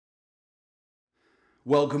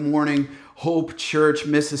Well, good morning, Hope Church,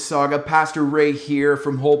 Mississauga. Pastor Ray here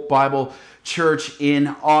from Hope Bible Church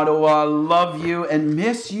in Ottawa. Love you and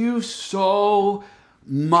miss you so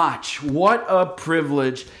much. What a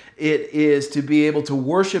privilege it is to be able to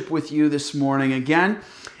worship with you this morning again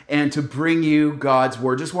and to bring you God's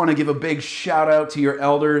Word. Just want to give a big shout out to your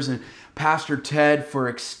elders and Pastor Ted for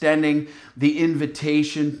extending the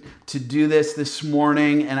invitation to do this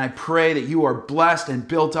morning. And I pray that you are blessed and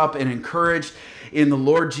built up and encouraged in the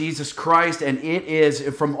Lord Jesus Christ. And it is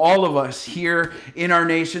from all of us here in our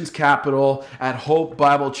nation's capital at Hope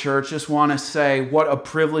Bible Church. Just want to say what a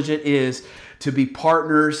privilege it is to be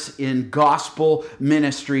partners in gospel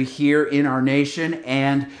ministry here in our nation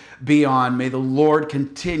and beyond. May the Lord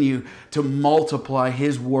continue to multiply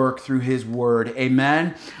His work through His Word.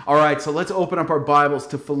 Amen. All right, so let's open up our Bibles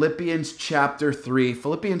to Philippians chapter 3.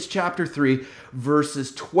 Philippians chapter 3,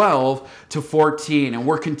 verses 12 to 14. And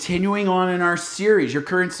we're continuing on in our series, your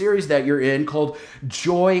current series that you're in, called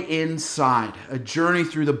Joy Inside, a journey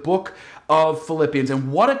through the book of Philippians. And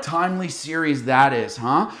what a timely series that is,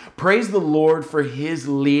 huh? Praise the Lord for His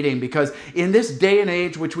leading, because in this day and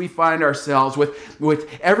age which we find ourselves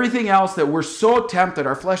with everything else that we're so tempted,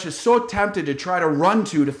 our flesh is so tempted to try to run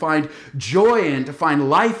to find joy in, to find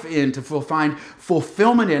life in, to find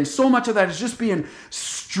fulfillment in. So much of that is just being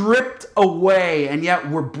stripped away, and yet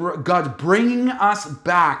God's bringing us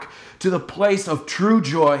back to the place of true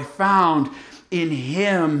joy found in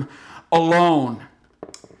Him alone.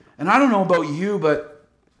 And I don't know about you, but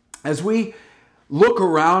as we look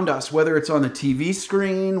around us, whether it's on the TV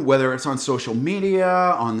screen, whether it's on social media,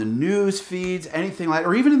 on the news feeds, anything like that,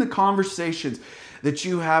 or even in the conversations that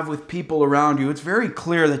you have with people around you, it's very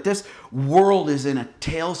clear that this world is in a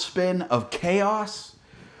tailspin of chaos.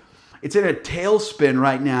 It's in a tailspin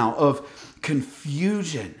right now of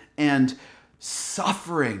confusion and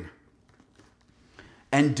suffering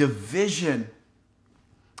and division.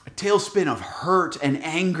 A tailspin of hurt and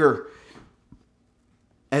anger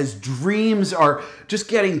as dreams are just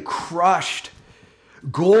getting crushed.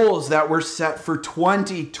 Goals that were set for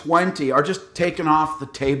 2020 are just taken off the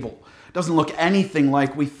table. It doesn't look anything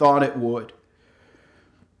like we thought it would.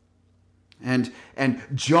 And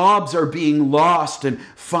jobs are being lost and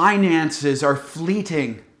finances are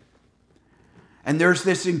fleeting. And there's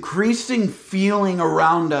this increasing feeling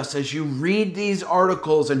around us as you read these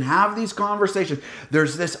articles and have these conversations.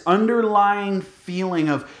 There's this underlying feeling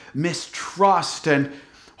of mistrust and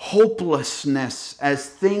hopelessness as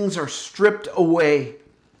things are stripped away.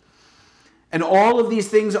 And all of these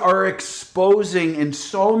things are exposing in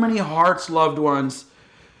so many hearts, loved ones,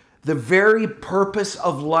 the very purpose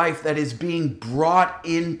of life that is being brought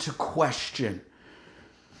into question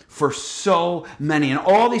for so many. And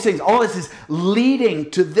all these things, all this is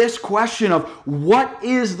leading to this question of what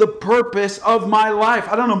is the purpose of my life?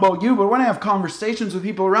 I don't know about you, but when I have conversations with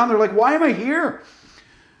people around, they're like, why am I here?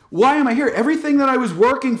 Why am I here? Everything that I was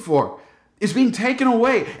working for is being taken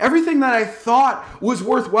away. Everything that I thought was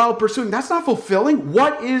worthwhile pursuing, that's not fulfilling.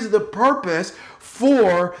 What is the purpose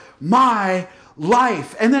for my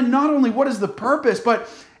life? And then not only what is the purpose, but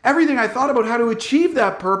everything I thought about how to achieve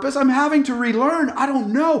that purpose, I'm having to relearn. I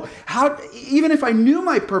don't know how, even if I knew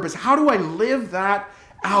my purpose, how do I live that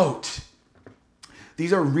out?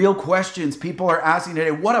 These are real questions people are asking today.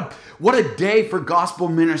 What a day for gospel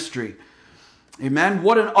ministry. Amen.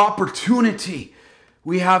 What an opportunity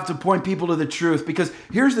we have to point people to the truth, because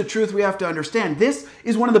here's the truth we have to understand. This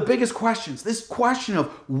is one of the biggest questions. This question of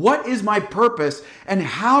what is my purpose and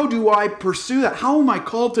how do I pursue that? How am I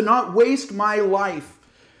called to not waste my life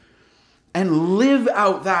and live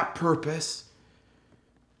out that purpose?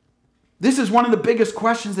 This is one of the biggest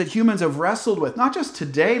questions that humans have wrestled with. Not just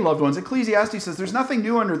today, loved ones. Ecclesiastes says there's nothing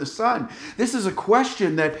new under the sun. This is a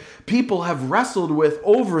question that people have wrestled with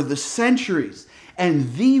over the centuries,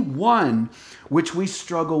 and the one which we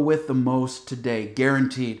struggle with the most today,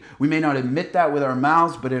 guaranteed. We may not admit that with our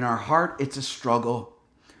mouths, but in our heart, it's a struggle.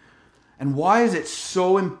 And why is it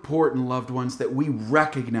so important, loved ones, that we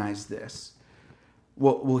recognize this?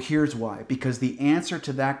 Well, here's why. Because the answer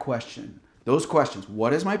to that question, those questions,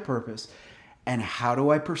 what is my purpose and how do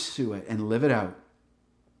I pursue it and live it out?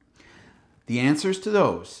 The answers to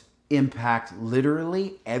those impact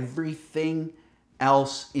literally everything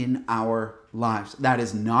else in our lives. That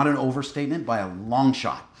is not an overstatement by a long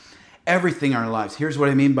shot. Everything in our lives. Here's what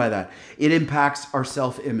I mean by that. It impacts our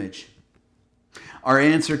self-image. Our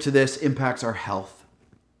answer to this impacts our health.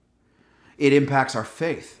 It impacts our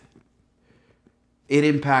faith. It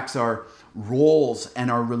impacts our roles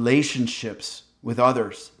and our relationships with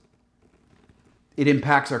others. It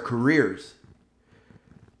impacts our careers.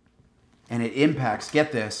 And it impacts,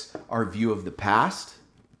 get this, our view of the past,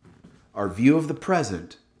 our view of the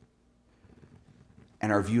present,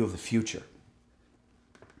 and our view of the future.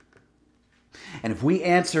 And if we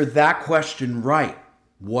answer that question right,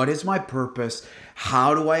 what is my purpose?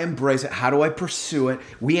 How do I embrace it? How do I pursue it?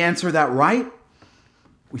 We answer that right,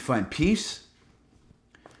 we find peace,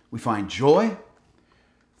 we find joy,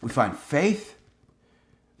 we find faith,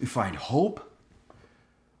 we find hope,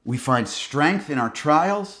 we find strength in our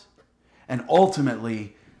trials, and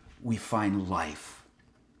ultimately, we find life.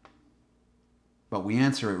 But we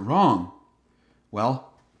answer it wrong.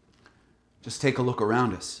 Well, just take a look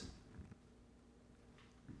around us.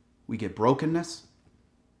 We get brokenness,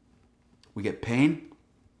 we get pain,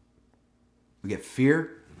 we get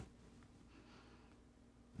fear,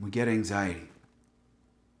 we get anxiety,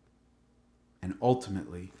 and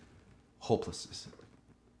ultimately, hopelessness.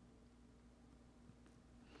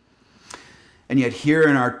 And yet here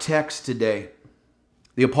in our text today,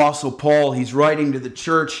 the Apostle Paul, he's writing to the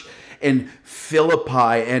church in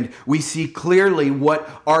Philippi, and we see clearly what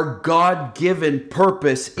our God-given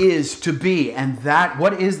purpose is to be. And that,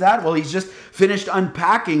 what is that? Well, he's just finished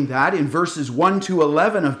unpacking that in verses 1 to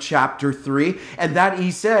 11 of chapter 3. And that he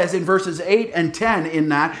says in verses 8 and 10 in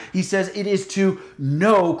that, he says it is to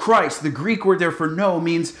know Christ. The Greek word there for know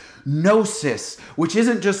means gnosis, which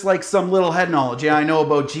isn't just like some little head knowledge. Yeah, I know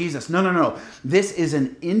about Jesus. No. This is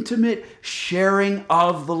an intimate sharing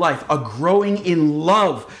of the life, a growing in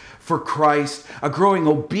love for Christ, a growing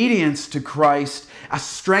obedience to Christ, a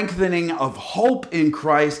strengthening of hope in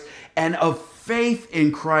Christ, and of faith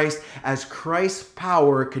in Christ as Christ's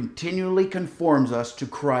power continually conforms us to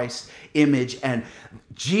Christ's image. And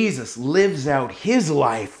Jesus lives out his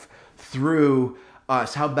life through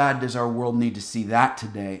us. How bad does our world need to see that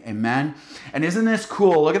today? Amen? And isn't this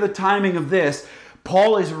cool? Look at the timing of this.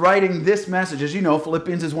 Paul is writing this message. As you know,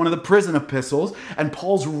 Philippians is one of the prison epistles, and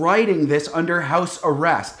Paul's writing this under house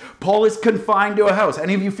arrest. Paul is confined to a house.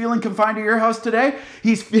 Any of you feeling confined to your house today?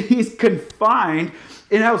 He's confined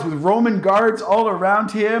in a house with Roman guards all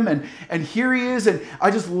around him, and here he is. And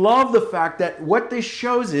I just love the fact that what this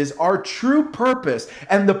shows is our true purpose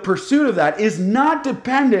and the pursuit of that is not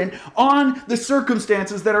dependent on the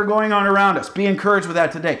circumstances that are going on around us. Be encouraged with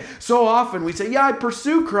that today. So often we say, yeah, I'd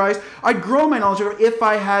pursue Christ, I'd grow my knowledge of it if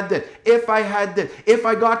I had this, if I had this, if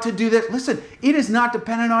I got to do this. Listen, it is not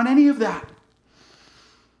dependent on any of that.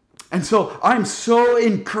 And so I'm so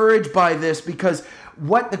encouraged by this, because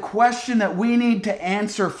what the question that we need to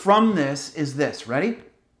answer from this is this. Ready?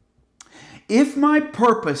 If my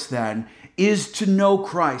purpose then is to know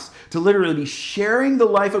Christ, to literally be sharing the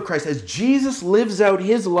life of Christ as Jesus lives out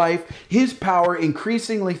his life, his power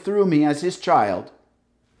increasingly through me as his child.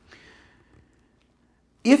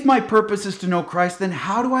 If my purpose is to know Christ, then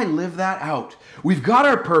how do I live that out? We've got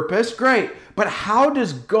our purpose, great. But how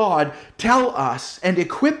does God tell us and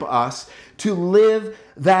equip us to live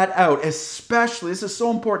that out? Especially, this is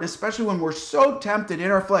so important, especially when we're so tempted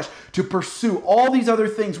in our flesh to pursue all these other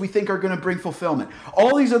things we think are going to bring fulfillment.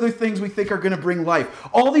 All these other things we think are going to bring life.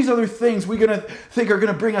 All these other things we're going to think are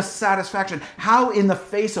going to bring us satisfaction. How in the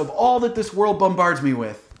face of all that this world bombards me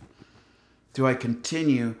with, do I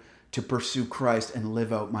continue to pursue Christ and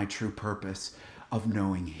live out my true purpose of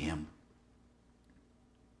knowing him?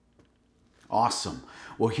 Awesome.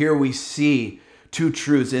 Well, here we see two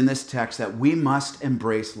truths in this text that we must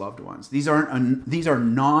embrace, loved ones. These are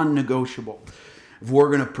non-negotiable. If we're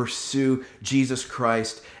going to pursue Jesus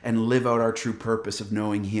Christ and live out our true purpose of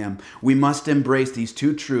knowing him, we must embrace these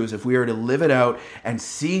two truths if we are to live it out and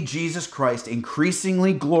see Jesus Christ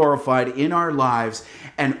increasingly glorified in our lives,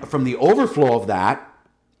 and from the overflow of that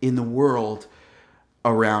in the world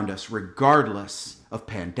around us, regardless of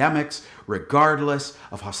pandemics, regardless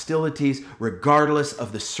of hostilities, regardless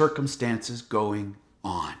of the circumstances going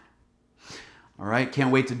on. All right, can't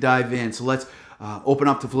wait to dive in. So let's open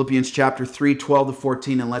up to Philippians chapter 3, 12 to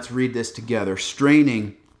 14, and let's read this together.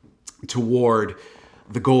 Straining toward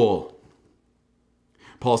the goal.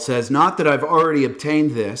 Paul says, "Not that I've already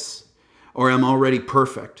obtained this or am already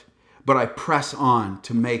perfect, but I press on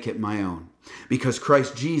to make it my own, because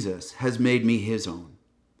Christ Jesus has made me his own.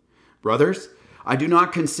 Brothers, I do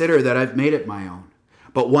not consider that I've made it my own,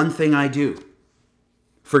 but one thing I do,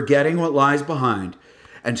 forgetting what lies behind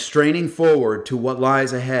and straining forward to what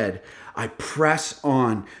lies ahead, I press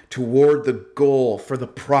on toward the goal for the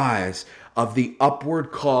prize of the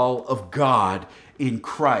upward call of God in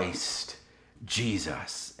Christ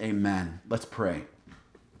Jesus." Amen. Let's pray.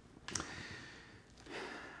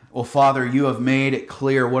 Oh, Father, you have made it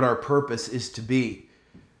clear what our purpose is to be.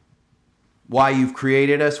 Why you've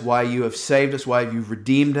created us, why you have saved us, why you've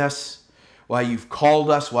redeemed us. why you've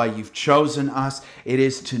called us, why you've chosen us. It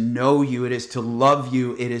is to know you. It is to love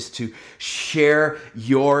you. It is to share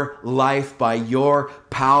your life by your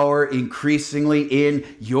power, increasingly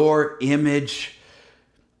in your image.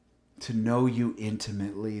 To know you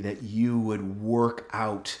intimately, that you would work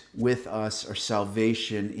out with us our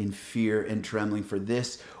salvation in fear and trembling, for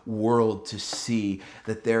this world to see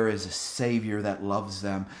that there is a Savior that loves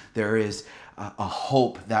them. There is a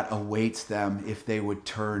hope that awaits them if they would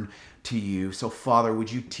turn to you. So Father,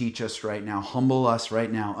 would you teach us right now, humble us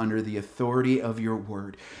right now under the authority of your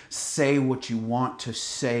word. Say what you want to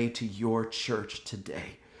say to your church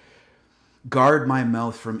today. Guard my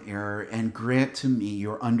mouth from error and grant to me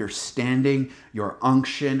your understanding, your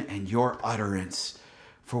unction, and your utterance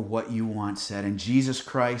for what you want said. And Jesus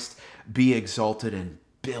Christ, be exalted and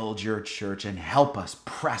build your church and help us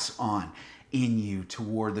press on in you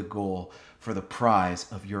toward the goal for the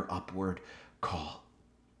prize of your upward call.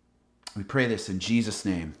 We pray this in Jesus'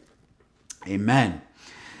 name. Amen.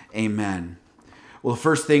 Amen. Well, the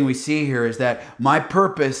first thing we see here is that my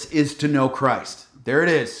purpose is to know Christ. There it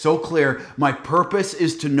is, so clear. My purpose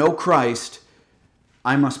is to know Christ.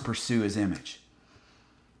 I must pursue his image.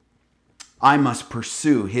 I must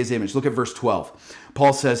pursue his image. Look at verse 12.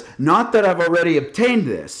 Paul says, not that I've already obtained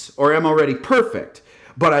this or am already perfect,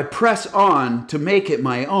 but I press on to make it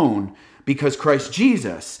my own because Christ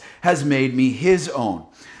Jesus has made me his own.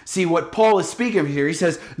 See, what Paul is speaking of here, he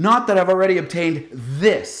says, not that I've already obtained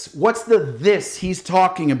this. What's the this he's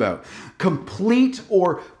talking about? Complete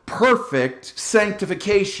or perfect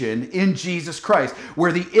sanctification in Jesus Christ,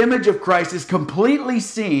 where the image of Christ is completely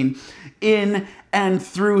seen in and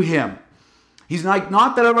through him. He's like,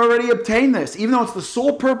 not that I've already obtained this, even though it's the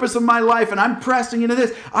sole purpose of my life and I'm pressing into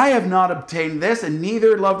this. I have not obtained this, and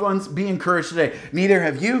neither, loved ones, be encouraged today. Neither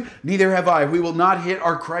have you, neither have I. We will not hit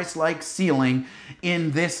our Christ-like ceiling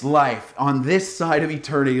in this life, on this side of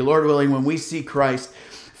eternity. Lord willing, when we see Christ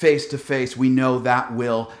face to face, we know that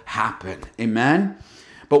will happen. Amen?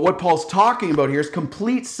 But what Paul's talking about here is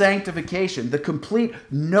complete sanctification, the complete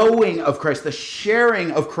knowing of Christ, the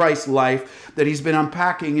sharing of Christ's life that he's been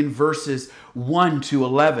unpacking in verses 1 to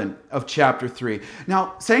 11 of chapter 3.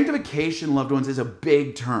 Now, sanctification, loved ones, is a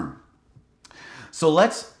big term. So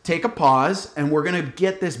let's take a pause and we're going to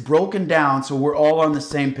get this broken down so we're all on the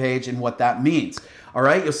same page in what that means. All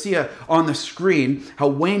right, you'll see on the screen how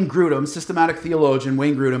Wayne Grudem, systematic theologian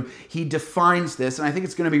Wayne Grudem, he defines this, and I think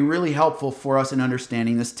it's going to be really helpful for us in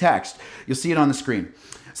understanding this text. You'll see it on the screen.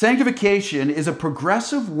 Sanctification is a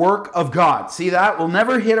progressive work of God. See that? We'll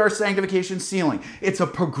never hit our sanctification ceiling. It's a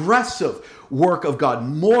progressive work of God,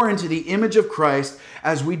 more into the image of Christ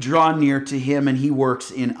as we draw near to him and he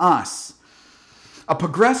works in us. A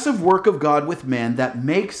progressive work of God with man that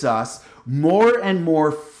makes us more and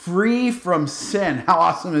more free from sin. How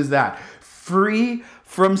awesome is that? Free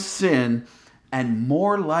from sin and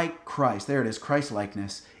more like Christ. There it is,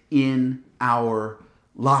 Christ-likeness in our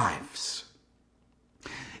lives.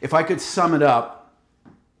 If I could sum it up,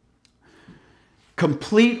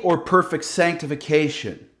 complete or perfect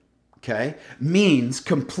sanctification, okay, means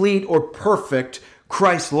complete or perfect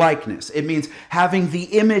Christ-likeness. It means having the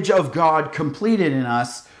image of God completed in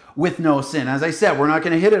us with no sin. As I said, we're not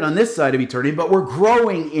going to hit it on this side of eternity, but we're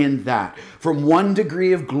growing in that from one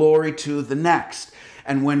degree of glory to the next.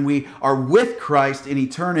 And when we are with Christ in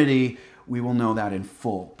eternity, we will know that in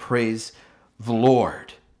full. Praise the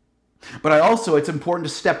Lord. But it's important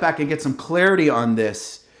to step back and get some clarity on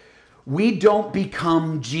this. We don't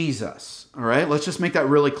become Jesus. All right, let's just make that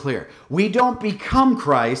really clear. We don't become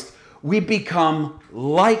Christ. We become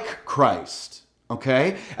like Christ.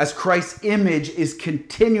 Okay? As Christ's image is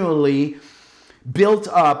continually built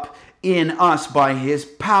up in us by his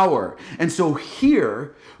power. And so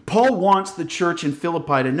here, Paul wants the church in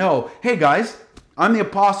Philippi to know, hey guys, I'm the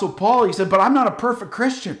Apostle Paul. He said, but I'm not a perfect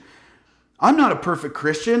Christian. I'm not a perfect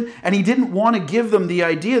Christian. And he didn't want to give them the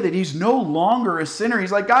idea that he's no longer a sinner.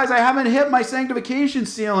 He's like, guys, I haven't hit my sanctification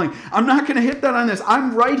ceiling. I'm not going to hit that on this.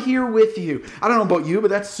 I'm right here with you. I don't know about you, but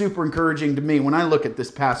that's super encouraging to me. When I look at this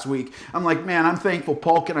past week, I'm like, man, I'm thankful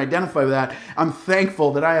Paul can identify with that. I'm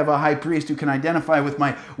thankful that I have a high priest who can identify with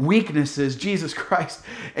my weaknesses, Jesus Christ.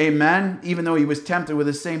 Amen. Even though he was tempted with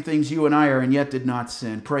the same things you and I are and yet did not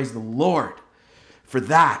sin. Praise the Lord for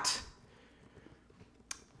that.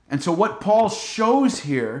 And so what Paul shows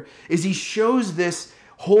here is he shows this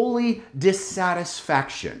holy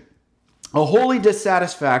dissatisfaction. A holy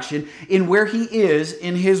dissatisfaction in where he is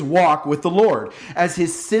in his walk with the Lord, as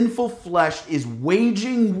his sinful flesh is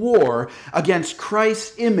waging war against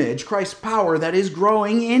Christ's image, Christ's power that is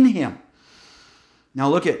growing in him. Now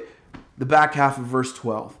look at the back half of verse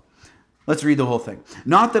 12. Let's read the whole thing.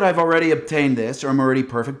 Not that I've already obtained this or I'm already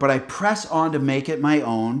perfect, but I press on to make it my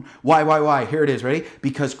own. Why? Here it is. Ready?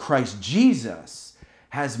 Because Christ Jesus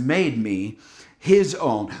has made me his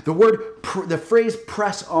own. The phrase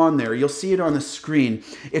press on there, you'll see it on the screen.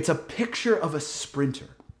 It's a picture of a sprinter.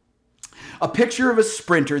 A picture of a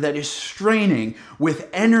sprinter that is straining with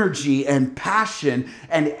energy and passion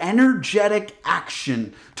and energetic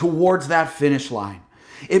action towards that finish line.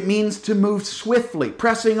 It means to move swiftly,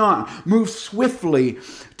 pressing on, move swiftly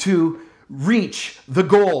to reach the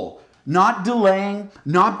goal. Not delaying,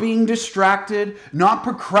 not being distracted, not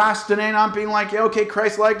procrastinating, not being like, okay,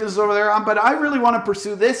 Christ likeness is over there, but I really want to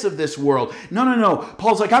pursue this of this world. No.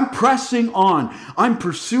 Paul's like, I'm pressing on. I'm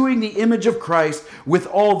pursuing the image of Christ with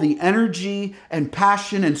all the energy and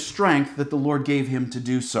passion and strength that the Lord gave him to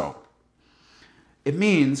do so. It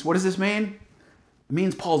means, what does this mean? It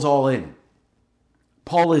means Paul's all in.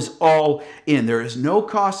 Paul is all in. There is no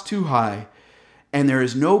cost too high, and there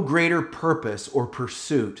is no greater purpose or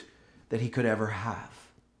pursuit that he could ever have.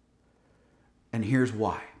 And here's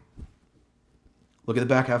why. Look at the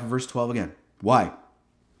back half of verse 12 again. Why?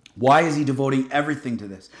 Why is he devoting everything to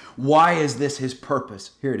this? Why is this his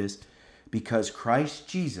purpose? Here it is. Because Christ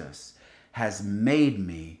Jesus has made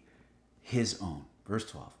me his own. Verse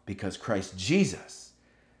 12. Because Christ Jesus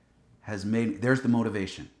has made me. There's the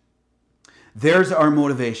motivation. There's our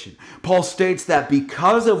motivation. Paul states that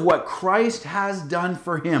because of what Christ has done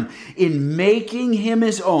for him in making him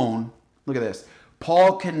his own, look at this,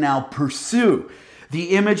 Paul can now pursue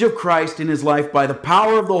the image of Christ in his life by the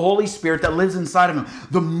power of the Holy Spirit that lives inside of him.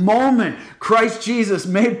 The moment Christ Jesus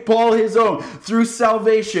made Paul his own through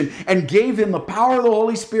salvation and gave him the power of the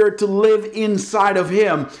Holy Spirit to live inside of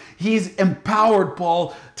him, he's empowered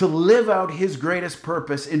Paul to live out his greatest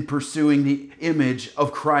purpose in pursuing the image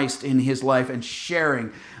of Christ in his life and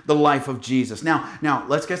sharing the life of Jesus. Now,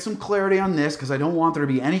 let's get some clarity on this because I don't want there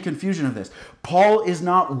to be any confusion of this. Paul is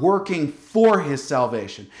not working for his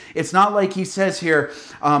salvation. It's not like he says here,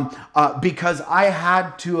 because I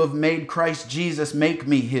had to have made Christ Jesus make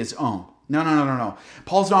me his own. No.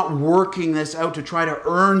 Paul's not working this out to try to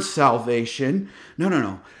earn salvation.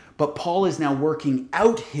 No. But Paul is now working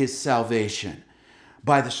out his salvation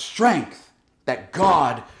by the strength that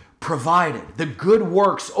God provided. The good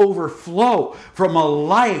works overflow from a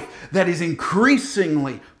life that is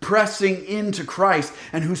increasingly pressing into Christ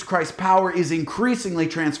and whose Christ's power is increasingly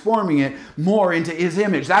transforming it more into his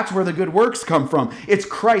image. That's where the good works come from. It's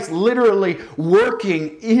Christ literally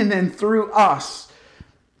working in and through us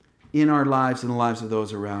in our lives and the lives of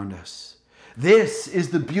those around us. This is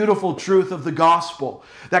the beautiful truth of the gospel,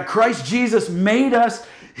 that Christ Jesus made us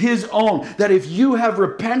his own. That if you have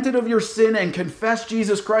repented of your sin and confessed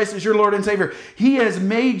Jesus Christ as your Lord and Savior, he has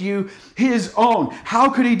made you his own. How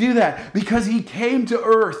could he do that? Because he came to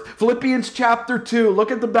earth. Philippians chapter 2,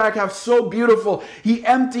 look at the back half, so beautiful. He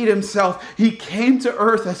emptied himself. He came to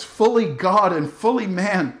earth as fully God and fully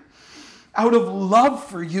man out of love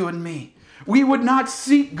for you and me. We would not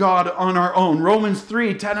seek God on our own. Romans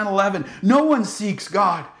 3, 10 and 11. No one seeks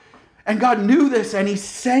God. And God knew this, and he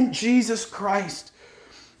sent Jesus Christ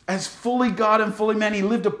as fully God and fully man. He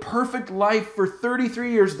lived a perfect life for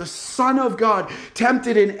 33 years. The Son of God,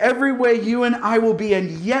 tempted in every way you and I will be, and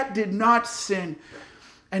yet did not sin.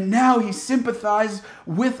 And now he sympathized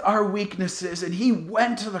with our weaknesses, and he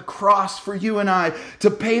went to the cross for you and I to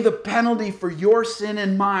pay the penalty for your sin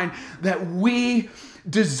and mine that we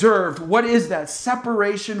deserved. What is that?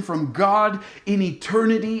 Separation from God in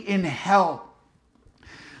eternity in hell.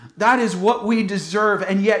 That is what we deserve.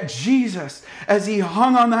 And yet Jesus, as he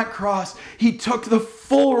hung on that cross, he took the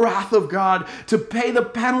full wrath of God to pay the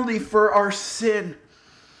penalty for our sin.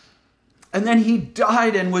 And then he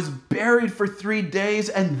died and was buried for 3 days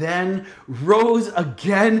and then rose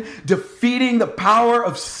again, defeating the power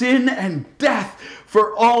of sin and death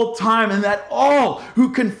for all time. And that all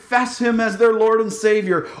who confess him as their Lord and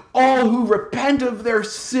Savior, all who repent of their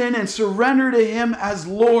sin and surrender to him as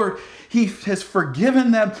Lord, he has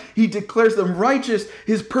forgiven them. He declares them righteous.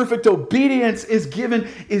 His perfect obedience is given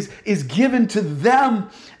to them.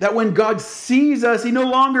 That when God sees us, he no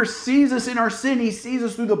longer sees us in our sin. He sees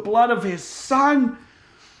us through the blood of his Son.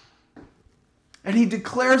 And he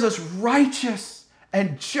declares us righteous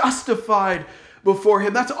and justified before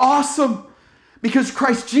him. That's awesome. Because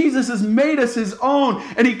Christ Jesus has made us his own,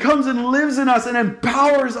 and he comes and lives in us and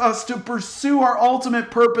empowers us to pursue our ultimate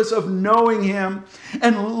purpose of knowing him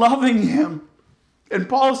and loving him. And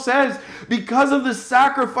Paul says, because of the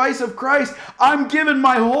sacrifice of Christ, I'm giving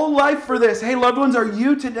my whole life for this. Hey, loved ones, are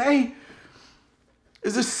you today?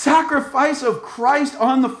 Is the sacrifice of Christ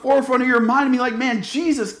on the forefront of your mind? And be like, man,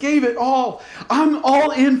 Jesus gave it all. I'm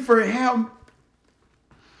all in for him.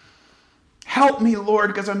 Help me,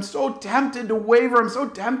 Lord, because I'm so tempted to waver. I'm so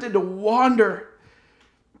tempted to wander.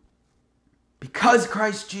 Because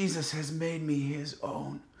Christ Jesus has made me his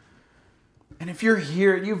own. And if you're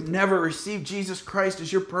here and you've never received Jesus Christ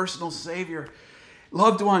as your personal Savior,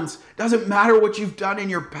 loved ones, doesn't matter what you've done in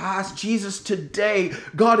your past. Jesus today,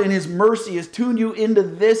 God in his mercy has tuned you into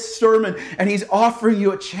this sermon and he's offering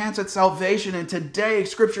you a chance at salvation. And today,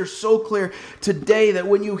 Scripture is so clear today that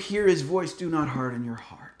when you hear his voice, do not harden your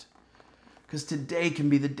heart. Because today can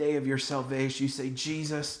be the day of your salvation. You say,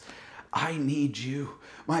 Jesus, I need you.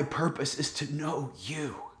 My purpose is to know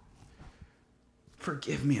you.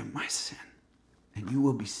 Forgive me of my sin, and you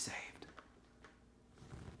will be saved.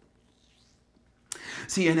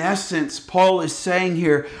 See, in essence, Paul is saying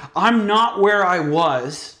here, I'm not where I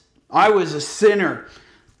was. I was a sinner,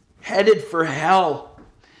 headed for hell.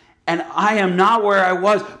 And I am not where I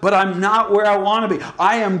was, but I'm not where I want to be.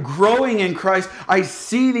 I am growing in Christ. I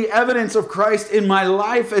see the evidence of Christ in my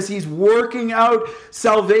life as he's working out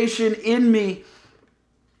salvation in me.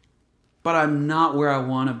 But I'm not where I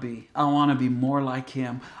want to be. I want to be more like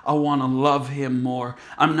him. I want to love him more.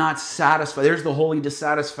 I'm not satisfied. There's the holy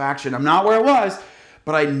dissatisfaction. I'm not where I was,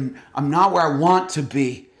 but I'm not where I want to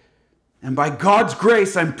be. And by God's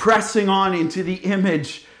grace, I'm pressing on into the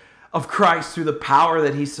image of Christ through the power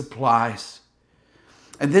that he supplies.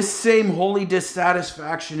 And this same holy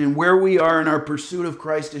dissatisfaction in where we are in our pursuit of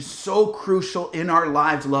Christ is so crucial in our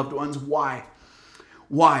lives, loved ones. Why?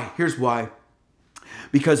 Why? Here's why.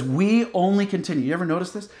 Because we only continue, you ever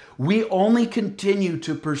notice this? We only continue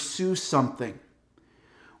to pursue something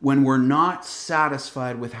when we're not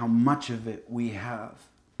satisfied with how much of it we have.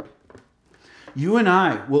 You and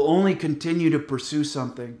I will only continue to pursue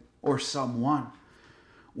something or someone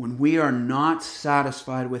when we are not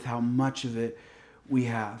satisfied with how much of it we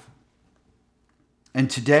have. And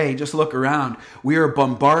today, just look around, we are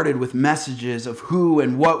bombarded with messages of who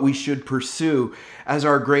and what we should pursue as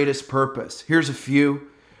our greatest purpose. Here's a few.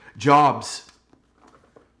 Jobs.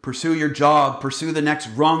 Pursue your job. Pursue the next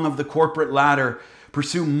rung of the corporate ladder.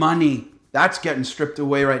 Pursue money. That's getting stripped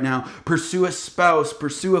away right now. Pursue a spouse.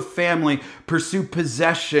 Pursue a family. Pursue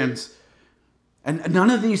possessions. And none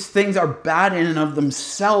of these things are bad in and of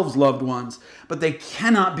themselves, loved ones, but they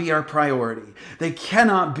cannot be our priority. They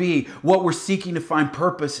cannot be what we're seeking to find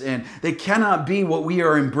purpose in. They cannot be what we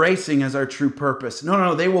are embracing as our true purpose.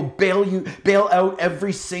 No, they will bail out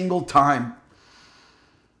every single time.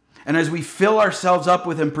 And as we fill ourselves up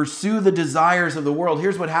with and pursue the desires of the world,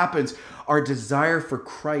 here's what happens. Our desire for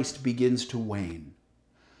Christ begins to wane.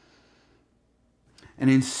 And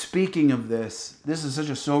in speaking of this is such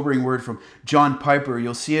a sobering word from John Piper.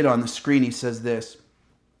 You'll see it on the screen. He says this: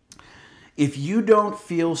 if you don't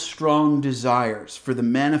feel strong desires for the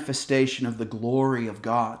manifestation of the glory of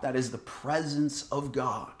God, that is the presence of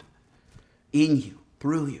God in you,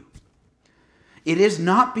 through you, it is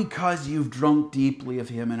not because you've drunk deeply of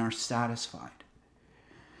him and are satisfied.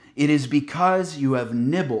 It is because you have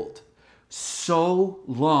nibbled so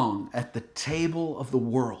long at the table of the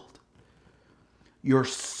world. Your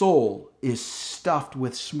soul is stuffed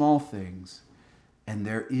with small things, and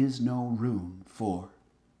there is no room for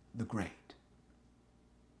the great.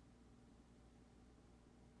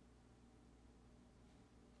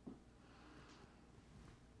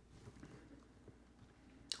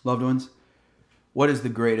 Loved ones, what is the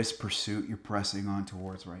greatest pursuit you're pressing on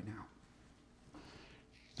towards right now?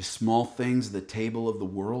 The small things, the table of the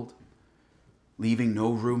world, leaving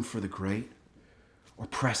no room for the great, or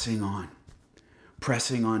pressing on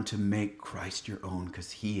to make Christ your own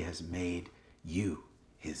because he has made you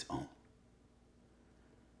his own?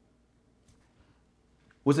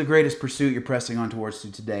 What's the greatest pursuit you're pressing on towards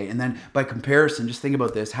today? And then by comparison, just think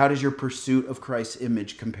about this. How does your pursuit of Christ's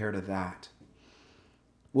image compare to that?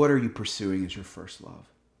 What are you pursuing as your first love?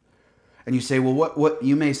 And you say, well, what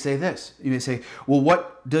you may say this. You may say, well,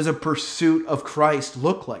 what does a pursuit of Christ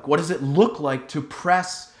look like? What does it look like to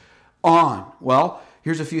press on? Well,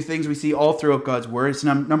 here's a few things we see all throughout God's word. It's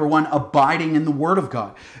number one, abiding in the word of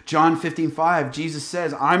God. John 15:5, Jesus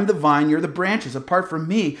says, I'm the vine, you're the branches. Apart from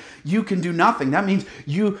me, you can do nothing. That means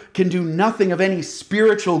you can do nothing of any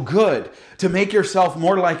spiritual good to make yourself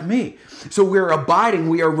more like me. So we're abiding,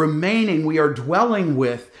 we are remaining, we are dwelling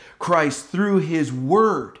with Christ through his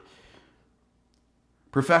word.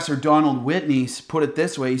 Professor Donald Whitney put it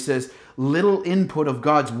this way. He says, little input of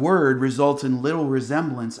God's word results in little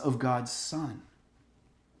resemblance of God's Son.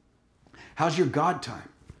 How's your God time?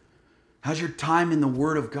 How's your time in the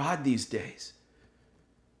Word of God these days?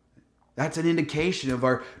 That's an indication of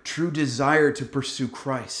our true desire to pursue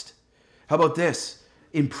Christ. How about this?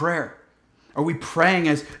 In prayer. Are we praying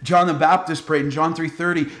as John the Baptist prayed in John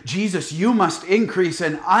 3:30, Jesus, you must increase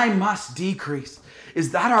and I must decrease?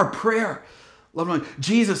 Is that our prayer? Loved one,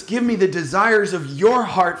 Jesus, give me the desires of your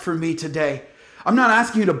heart for me today. I'm not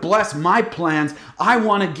asking you to bless my plans. I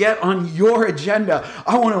want to get on your agenda.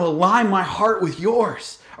 I want to align my heart with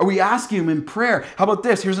yours. Are we asking him in prayer? How about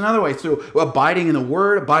this? Here's another way. Through abiding in the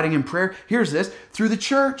word, abiding in prayer. Here's this. Through the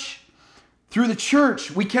church. Through the church.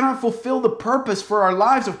 We cannot fulfill the purpose for our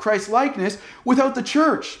lives of Christ-likeness without the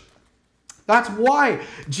church. That's why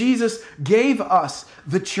Jesus gave us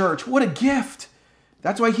the church. What a gift.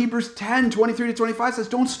 That's why Hebrews 10:23-25 says,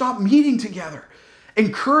 don't stop meeting together.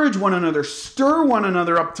 Encourage one another. Stir one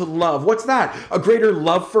another up to love. What's that? A greater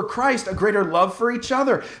love for Christ, a greater love for each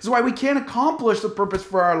other. This is why we can't accomplish the purpose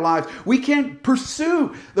for our lives. We can't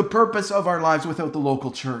pursue the purpose of our lives without the local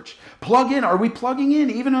church. Plug in. Are we plugging in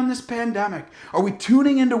even on this pandemic? Are we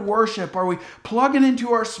tuning into worship? Are we plugging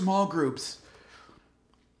into our small groups?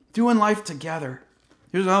 Doing life together.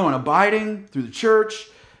 Here's another one. Abiding through the church.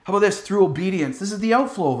 How about this? Through obedience. This is the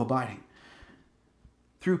outflow of abiding.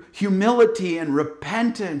 Through humility and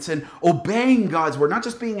repentance and obeying God's word, not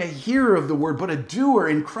just being a hearer of the word, but a doer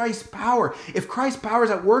in Christ's power. If Christ's power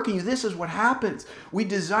is at work in you, this is what happens. We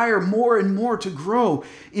desire more and more to grow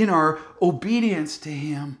in our obedience to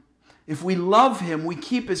him. If we love him, we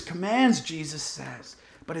keep his commands, Jesus says.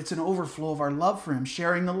 But it's an overflow of our love for him,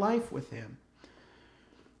 sharing the life with him.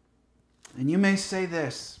 And you may say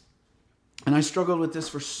this, and I struggled with this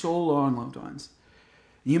for so long, loved ones.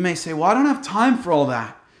 You may say, well, I don't have time for all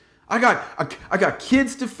that. I got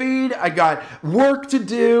kids to feed. I got work to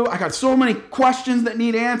do. I got so many questions that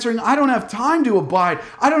need answering. I don't have time to abide.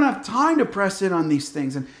 I don't have time to press in on these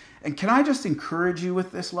things. And can I just encourage you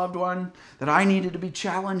with this, loved one, that I needed to be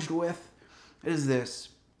challenged with? It is this.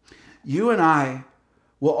 You and I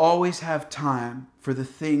will always have time for the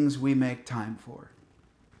things we make time for.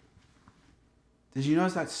 Did you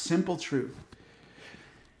notice that simple truth?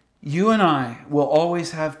 You and I will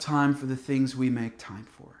always have time for the things we make time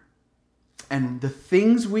for. And the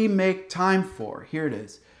things we make time for, here it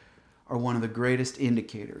is, are one of the greatest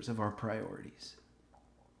indicators of our priorities.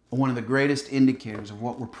 One of the greatest indicators of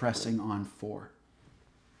what we're pressing on for.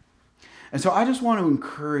 And so I just want to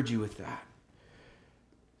encourage you with that.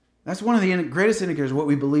 That's one of the greatest indicators of what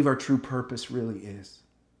we believe our true purpose really is.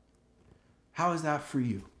 How is that for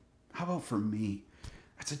you? How about for me?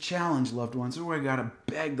 That's a challenge, loved ones. This is where I got to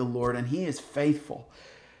beg the Lord, and he is faithful.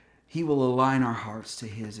 He will align our hearts to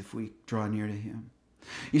his if we draw near to him.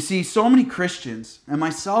 You see, so many Christians, and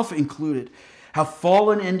myself included, have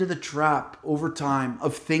fallen into the trap over time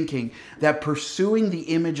of thinking that pursuing the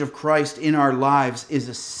image of Christ in our lives is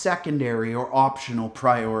a secondary or optional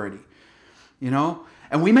priority. You know?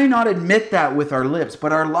 And we may not admit that with our lips,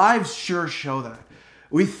 but our lives sure show that.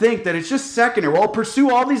 We think that it's just secondary. Well, I'll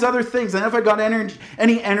pursue all these other things. And if I got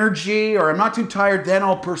any energy or I'm not too tired, then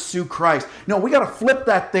I'll pursue Christ. No, we got to flip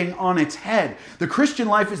that thing on its head. The Christian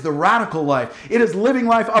life is the radical life. It is living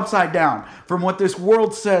life upside down from what this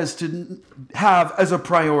world says to have as a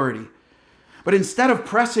priority. But instead of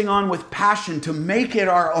pressing on with passion to make it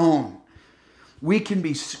our own, we can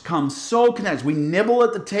become so connected. We nibble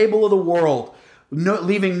at the table of the world,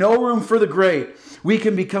 leaving no room for the great. We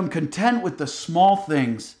can become content with the small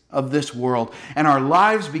things of this world, and our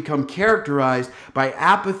lives become characterized by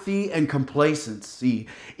apathy and complacency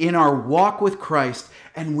in our walk with Christ,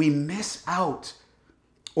 and we miss out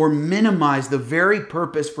or minimize the very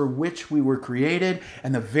purpose for which we were created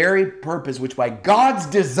and the very purpose which by God's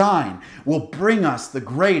design will bring us the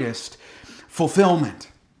greatest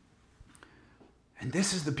fulfillment. And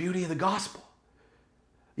this is the beauty of the gospel.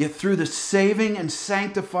 Yet through the saving and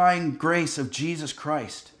sanctifying grace of Jesus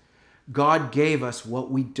Christ, God gave us what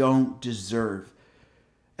we don't deserve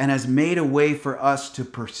and has made a way for us to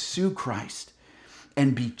pursue Christ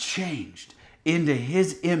and be changed into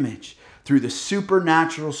his image through the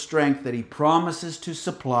supernatural strength that he promises to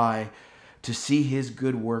supply to see his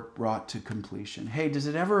good work brought to completion. Hey, does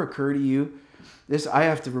it ever occur to you? I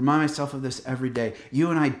have to remind myself of this every day. You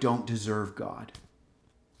and I don't deserve God.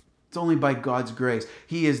 It's only by God's grace.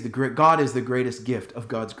 God is the greatest gift of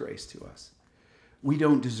God's grace to us. We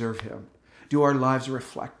don't deserve him. Do our lives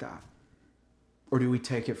reflect that? Or do we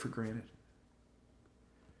take it for granted?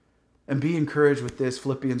 And be encouraged with this.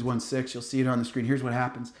 Philippians 1:6. You'll see it on the screen. Here's what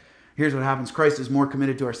happens. Here's what happens. Christ is more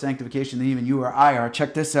committed to our sanctification than even you or I are.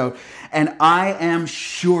 Check this out. And I am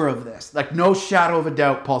sure of this. Like no shadow of a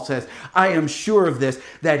doubt, Paul says. I am sure of this,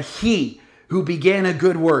 that he who began a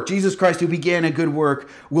good work, Jesus Christ who began a good work,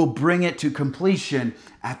 will bring it to completion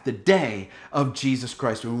at the day of Jesus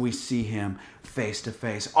Christ when we see him face to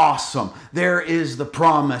face. Awesome. There is the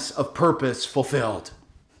promise of purpose fulfilled.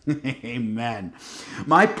 Amen.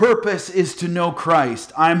 My purpose is to know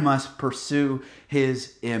Christ. I must pursue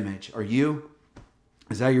his image. Are you?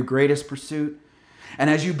 Is that your greatest pursuit? And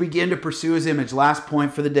as you begin to pursue his image, last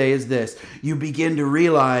point for the day is this. You begin to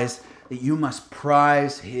realize that you must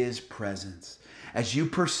prize his presence. As you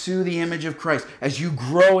pursue the image of Christ, as you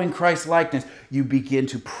grow in Christ's likeness, you begin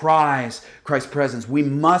to prize Christ's presence. We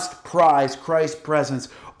must prize Christ's presence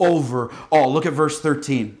over all. Look at verse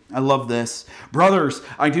 13. I love this. Brothers,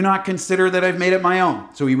 I do not consider that I've made it my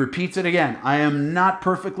own. So he repeats it again. I am not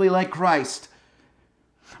perfectly like Christ.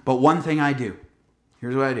 But one thing I do.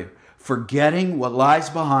 Here's what I do. Forgetting what lies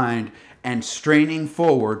behind and straining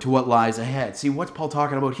forward to what lies ahead. See, what's Paul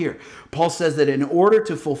talking about here? Paul says that in order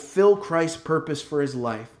to fulfill Christ's purpose for his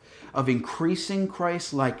life, of increasing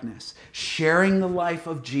Christ's likeness, sharing the life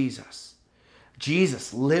of Jesus,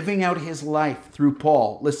 living out his life through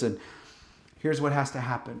Paul. Listen, here's what has to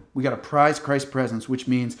happen. We got to prize Christ's presence, which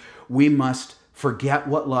means we must forget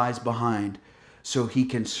what lies behind so he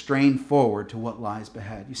can strain forward to what lies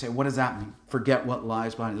ahead. You say, what does that mean? Forget what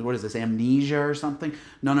lies behind. What is this, amnesia or something?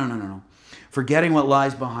 No. Forgetting what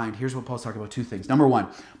lies behind. Here's what Paul's talking about. Two things. Number one,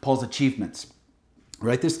 Paul's achievements.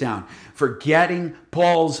 Write this down. Forgetting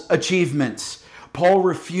Paul's achievements. Paul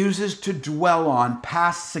refuses to dwell on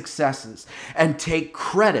past successes and take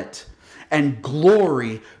credit and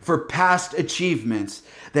glory for past achievements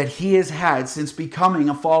that he has had since becoming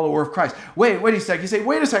a follower of Christ. Wait a second. You say,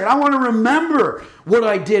 wait a second. I want to remember what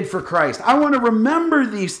I did for Christ. I want to remember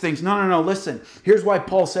these things. No. Listen, here's why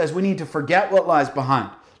Paul says we need to forget what lies behind,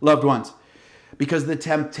 loved ones. Because the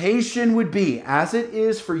temptation would be, as it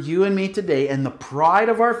is for you and me today, and the pride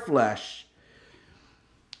of our flesh,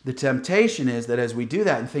 the temptation is that as we do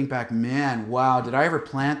that and think back, man, wow, did I ever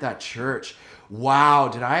plant that church? Wow,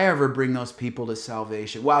 did I ever bring those people to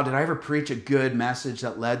salvation? Wow, did I ever preach a good message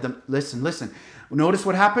that led them? Listen. Notice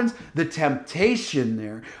what happens? The temptation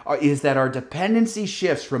there is that our dependency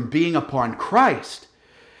shifts from being upon Christ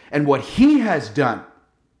and what he has done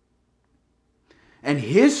and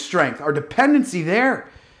his strength, our dependency there,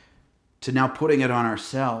 to now putting it on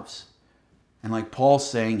ourselves. And like Paul's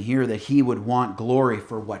saying here, that he would want glory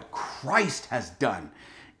for what Christ has done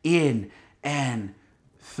in and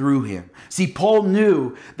through him. See, Paul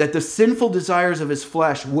knew that the sinful desires of his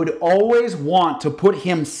flesh would always want to put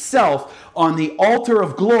himself on the altar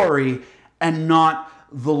of glory and not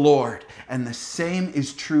the Lord. And the same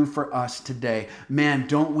is true for us today. Man,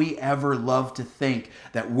 don't we ever love to think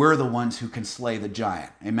that we're the ones who can slay the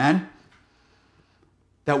giant. Amen?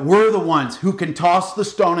 That we're the ones who can toss the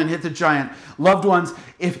stone and hit the giant. Loved ones,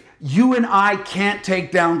 if you and I can't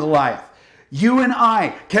take down Goliath, you and I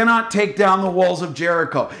cannot take down the walls of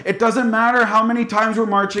Jericho. It doesn't matter how many times we're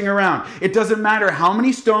marching around. It doesn't matter how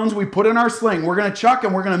many stones we put in our sling. We're going to chuck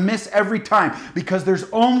and we're going to miss every time because there's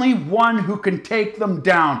only one who can take them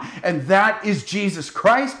down. And that is Jesus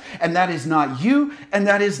Christ. And that is not you. And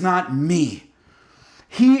that is not me.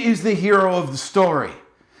 He is the hero of the story.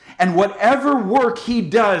 And whatever work he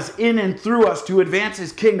does in and through us to advance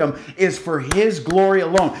his kingdom is for his glory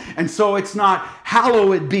alone. And so it's not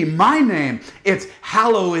hallowed be my name, it's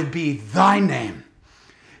hallowed be thy name.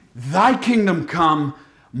 Thy kingdom come,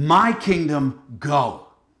 my kingdom go.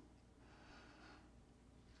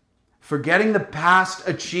 Forgetting the past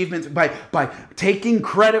achievements by taking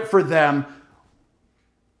credit for them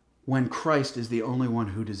when Christ is the only one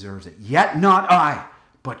who deserves it. Yet not I,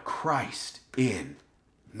 but Christ in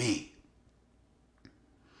me.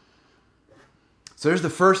 So there's the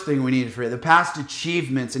first thing we need to forget, the past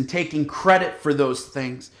achievements and taking credit for those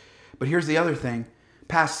things. But here's the other thing,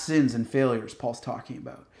 past sins and failures Paul's talking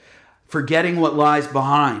about. Forgetting what lies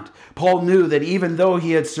behind. Paul knew that even though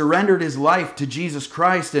he had surrendered his life to Jesus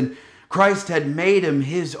Christ and Christ had made him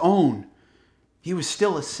his own, he was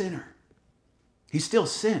still a sinner. He still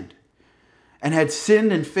sinned. And had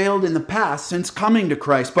sinned and failed in the past since coming to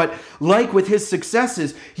Christ. But like with his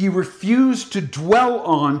successes, he refused to dwell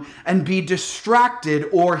on and be distracted,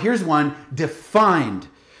 or here's one, defined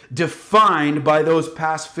by those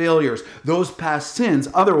past failures, those past sins.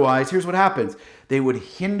 Otherwise, here's what happens. They would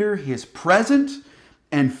hinder his present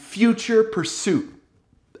and future pursuit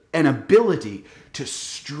and ability to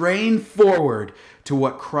strain forward to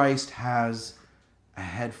what Christ has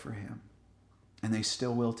ahead for him. And they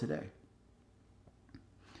still will today.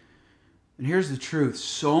 And here's the truth.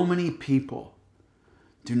 So many people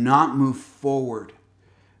do not move forward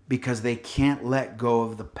because they can't let go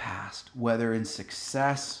of the past, whether in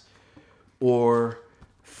success or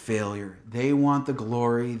failure. They want the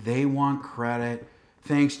glory. They want credit.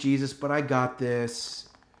 Thanks, Jesus, but I got this.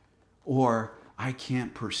 Or I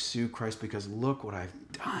can't pursue Christ because look what I've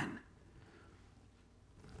done.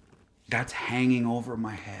 That's hanging over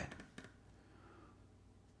my head.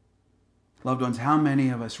 Loved ones, how many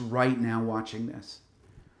of us right now watching this,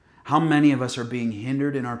 how many of us are being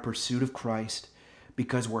hindered in our pursuit of Christ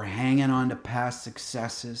because we're hanging on to past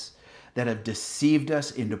successes that have deceived us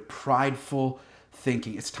into prideful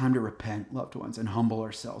thinking? It's time to repent, loved ones, and humble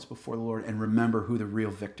ourselves before the Lord and remember who the real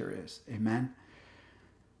victor is. Amen?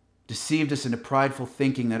 Deceived us into prideful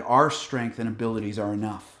thinking that our strength and abilities are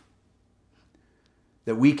enough,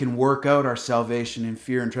 that we can work out our salvation in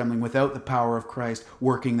fear and trembling without the power of Christ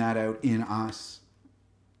working that out in us.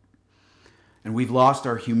 And we've lost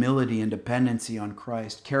our humility and dependency on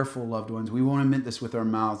Christ. Careful, loved ones. We won't admit this with our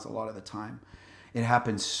mouths a lot of the time. It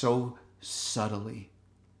happens so subtly.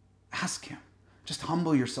 Ask Him. Just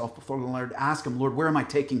humble yourself before the Lord. Ask Him, Lord, where am I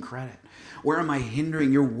taking credit? Where am I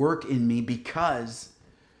hindering your work in me because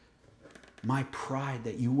my pride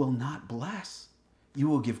that you will not bless? You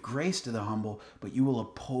will give grace to the humble, but you will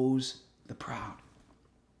oppose the proud.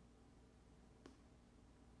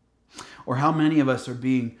 Or how many of us are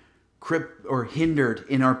being hindered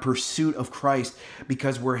in our pursuit of Christ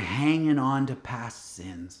because we're hanging on to past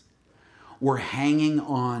sins. We're hanging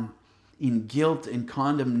on in guilt and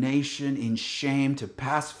condemnation, in shame to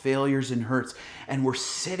past failures and hurts. And we're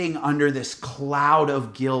sitting under this cloud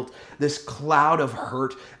of guilt, this cloud of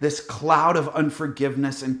hurt, this cloud of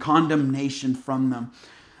unforgiveness and condemnation from them.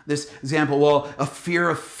 This example, well, a fear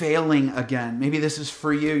of failing again. Maybe this is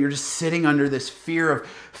for you. You're just sitting under this fear of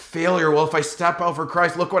failure. Well, if I step out for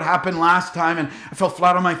Christ, look what happened last time and I fell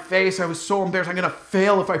flat on my face. I was so embarrassed. I'm going to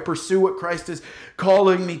fail if I pursue what Christ is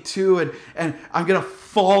calling me to, and I'm going to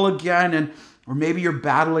fall again. Or maybe you're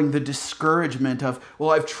battling the discouragement of, well,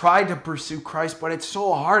 I've tried to pursue Christ, but it's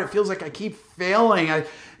so hard. It feels like I keep failing. I'm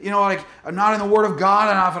not in the Word of God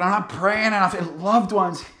enough, and I'm not praying enough. And loved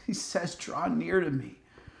ones, He says, draw near to me.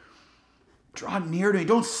 Draw near to me.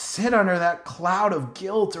 Don't sit under that cloud of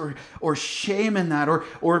guilt or shame in that.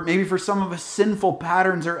 Or maybe for some of us, sinful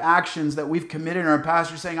patterns or actions that we've committed in our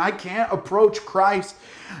past. You're saying, I can't approach Christ.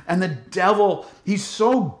 And the devil, he's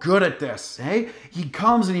so good at this. Hey? He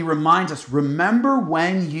comes and he reminds us, remember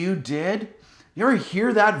when you did? You ever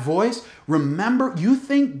hear that voice? Remember, you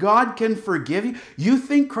think God can forgive you? You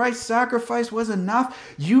think Christ's sacrifice was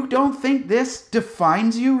enough? You don't think this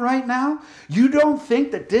defines you right now? You don't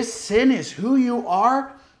think that this sin is who you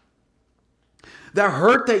are? The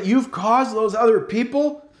hurt that you've caused those other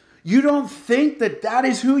people? You don't think that that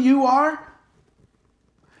is who you are?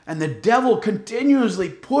 And the devil continuously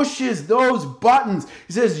pushes those buttons.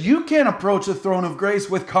 He says, you can't approach the throne of grace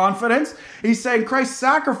with confidence. He's saying Christ's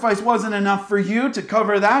sacrifice wasn't enough for you to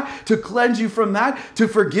cover that, to cleanse you from that, to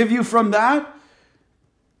forgive you from that.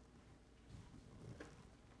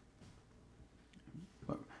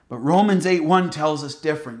 But Romans 8:1 tells us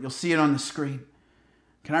different. You'll see it on the screen.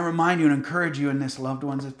 Can I remind you and encourage you in this, loved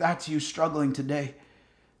ones, if that's you struggling today,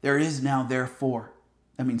 there is now therefore.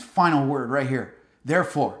 That means final word right here.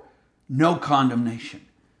 Therefore, no condemnation.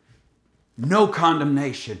 No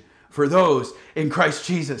condemnation for those in Christ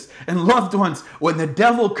Jesus. And loved ones, when the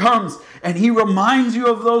devil comes and he reminds you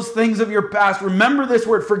of those things of your past, remember this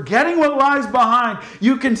word, forgetting what lies behind.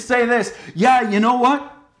 You can say this, yeah, you know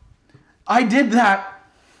what? I did that.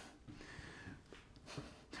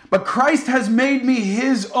 But Christ has made me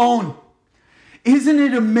His own. Isn't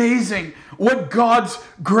it amazing what God's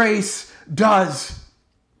grace does?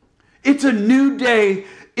 It's a new day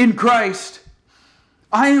in Christ.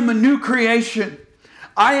 I am a new creation.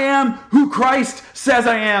 I am who Christ says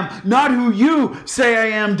I am, not who you say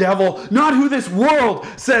I am, devil, not who this world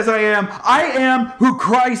says I am. I am who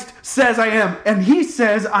Christ says I am, and He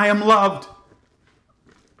says I am loved.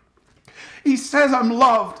 He says I'm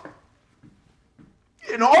loved.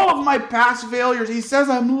 In all of my past failures, He says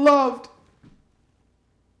I'm loved.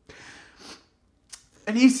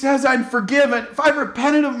 And He says I'm forgiven. If I've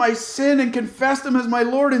repented of my sin and confessed Him as my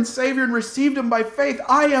Lord and Savior and received Him by faith,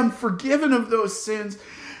 I am forgiven of those sins.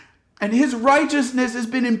 And His righteousness has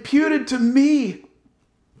been imputed to me.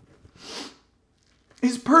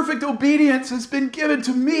 His perfect obedience has been given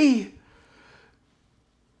to me.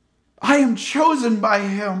 I am chosen by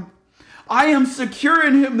Him. I am secure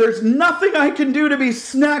in Him. There's nothing I can do to be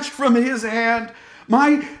snatched from His hand.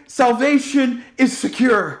 My salvation is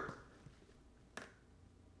secure.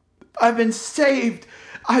 I've been saved.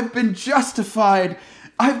 I've been justified.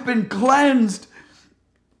 I've been cleansed.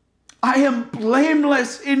 I am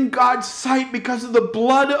blameless in God's sight because of the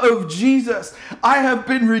blood of Jesus. I have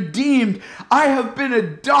been redeemed. I have been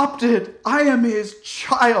adopted. I am his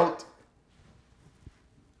child.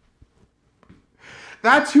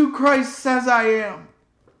 That's who Christ says I am.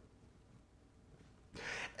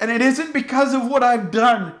 And it isn't because of what I've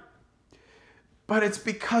done, but it's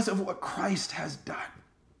because of what Christ has done.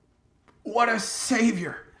 What a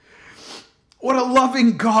Savior. What a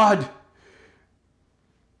loving God.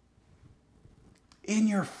 In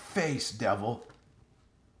your face, devil.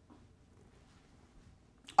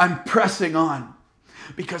 I'm pressing on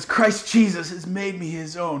because Christ Jesus has made me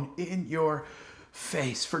his own. In your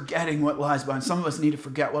face, forgetting what lies behind. Some of us need to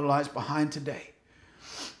forget what lies behind today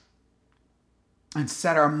and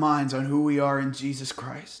set our minds on who we are in Jesus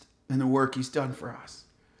Christ and the work he's done for us.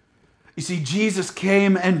 You see, Jesus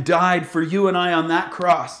came and died for you and I on that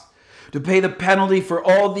cross to pay the penalty for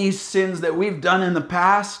all these sins that we've done in the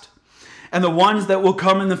past and the ones that will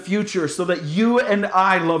come in the future, so that you and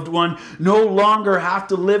I, loved one, no longer have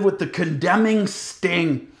to live with the condemning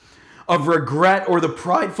sting of regret or the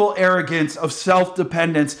prideful arrogance of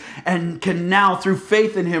self-dependence, and can now, through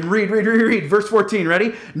faith in him, read. Verse 14,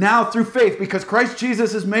 ready? Now through faith, because Christ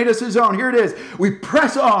Jesus has made us his own. Here it is. We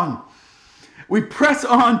press on. We press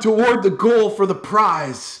on toward the goal for the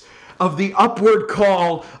prize of the upward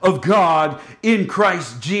call of God in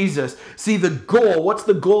Christ Jesus. See, the goal, what's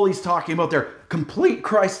the goal he's talking about there? Complete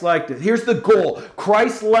Christ-likeness. Here's the goal.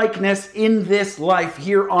 Christ-likeness in this life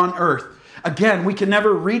here on earth. Again, we can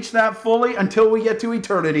never reach that fully until we get to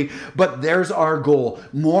eternity, but there's our goal.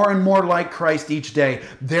 More and more like Christ each day.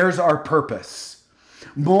 There's our purpose.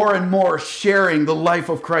 More and more sharing the life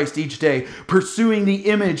of Christ each day, pursuing the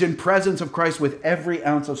image and presence of Christ with every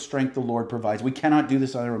ounce of strength the Lord provides. We cannot do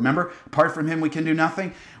this other. Remember, apart from him, we can do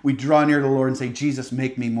nothing. We draw near to the Lord and say, Jesus,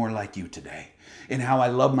 make me more like you today. In how I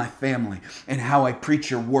love my family, and how I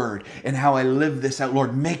preach your word, and how I live this out.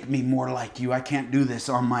 Lord, make me more like you. I can't do this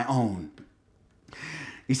on my own.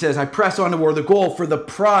 He says, I press on toward the goal for the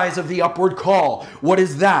prize of the upward call. What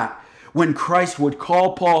is that? When Christ would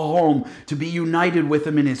call Paul home to be united with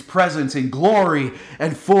him in his presence, in glory,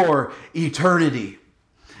 and for eternity.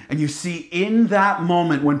 And you see, in that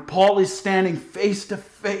moment, when Paul is standing face to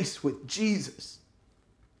face with Jesus,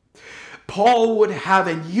 Paul would have,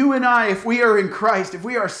 and you and I, if we are in Christ, if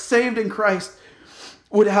we are saved in Christ,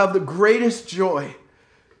 would have the greatest joy,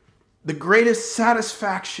 the greatest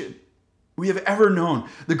satisfaction we have ever known,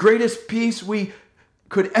 the greatest peace we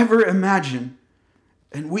could ever imagine.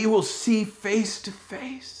 And we will see face to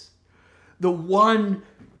face the one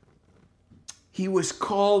he was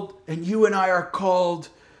called, and you and I are called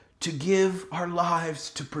to give our lives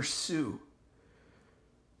to pursue.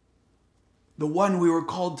 The one we were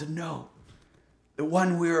called to know, the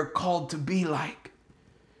one we were called to be like.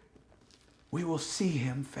 We will see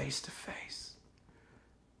him face to face,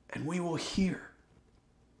 and we will hear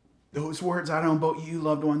those words. I don't know about you,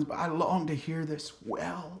 loved ones, but I long to hear this.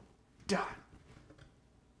 Well done.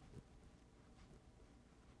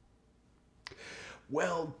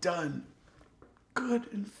 Well done, good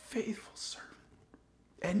and faithful servant.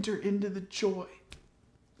 Enter into the joy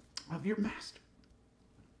of your master.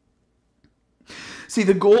 See,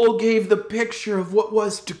 the goal gave the picture of what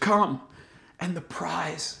was to come, and the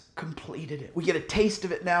prize completed it. We get a taste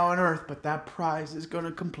of it now on earth, but that prize is going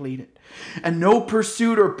to complete it. And no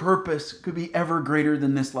pursuit or purpose could be ever greater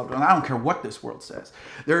than this, loved one. I don't care what this world says.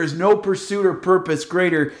 There is no pursuit or purpose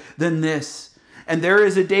greater than this. And there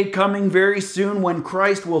is a day coming very soon when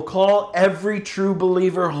Christ will call every true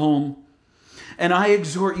believer home. And I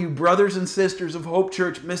exhort you, brothers and sisters of Hope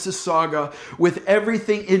Church, Mississauga, with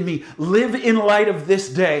everything in me, live in light of this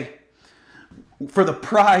day for the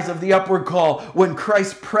prize of the upward call, when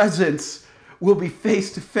Christ's presence will be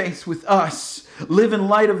face to face with us. Live in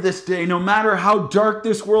light of this day, no matter how dark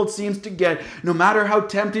this world seems to get, no matter how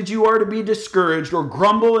tempted you are to be discouraged or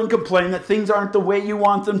grumble and complain that things aren't the way you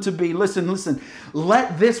want them to be. Listen.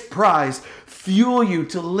 Let this prize fuel you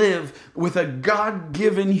to live with a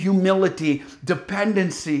God-given humility,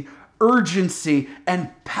 dependency, urgency,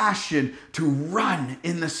 and passion to run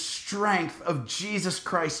in the strength of Jesus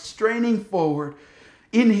Christ, straining forward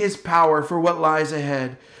in his power for what lies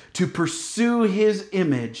ahead, to pursue his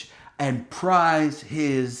image and prize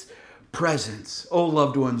his presence. Oh,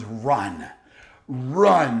 loved ones, run.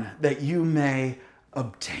 Run that you may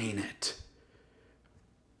obtain it.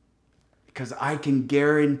 Because I can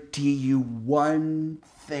guarantee you one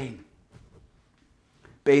thing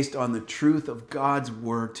based on the truth of God's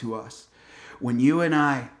word to us. When you and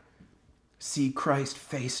I see Christ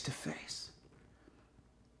face to face,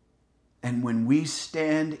 and when we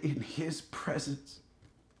stand in his presence,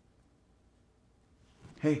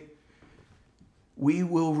 Hey, we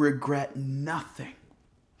will regret nothing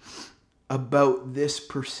about this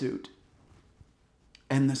pursuit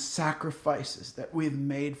and the sacrifices that we've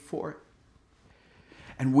made for it.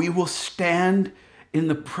 And we will stand in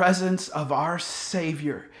the presence of our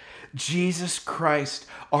Savior, Jesus Christ,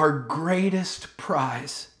 our greatest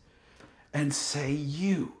prize, and say,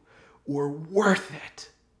 you were worth it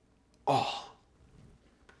all.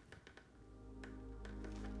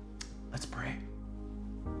 Let's pray.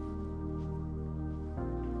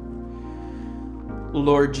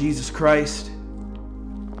 Lord Jesus Christ,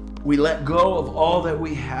 we let go of all that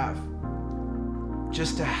we have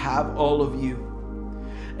just to have all of you.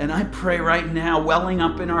 And I pray right now, welling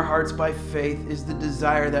up in our hearts by faith, is the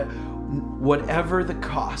desire that whatever the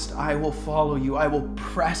cost, I will follow you. I will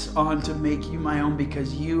press on to make you my own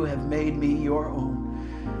because you have made me your own.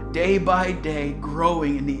 Day by day,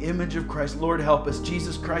 growing in the image of Christ. Lord, help us.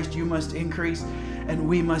 Jesus Christ, you must increase and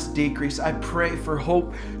we must decrease. I pray for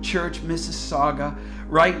Hope Church Mississauga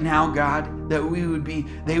right now, God, that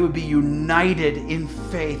they would be united in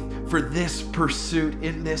faith for this pursuit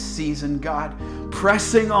in this season, God,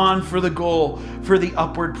 pressing on for the goal, for the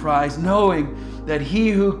upward prize, knowing that he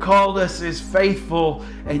who called us is faithful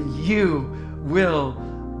and you will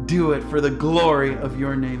do it for the glory of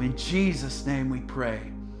your name. In Jesus' name we pray.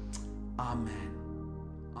 Amen.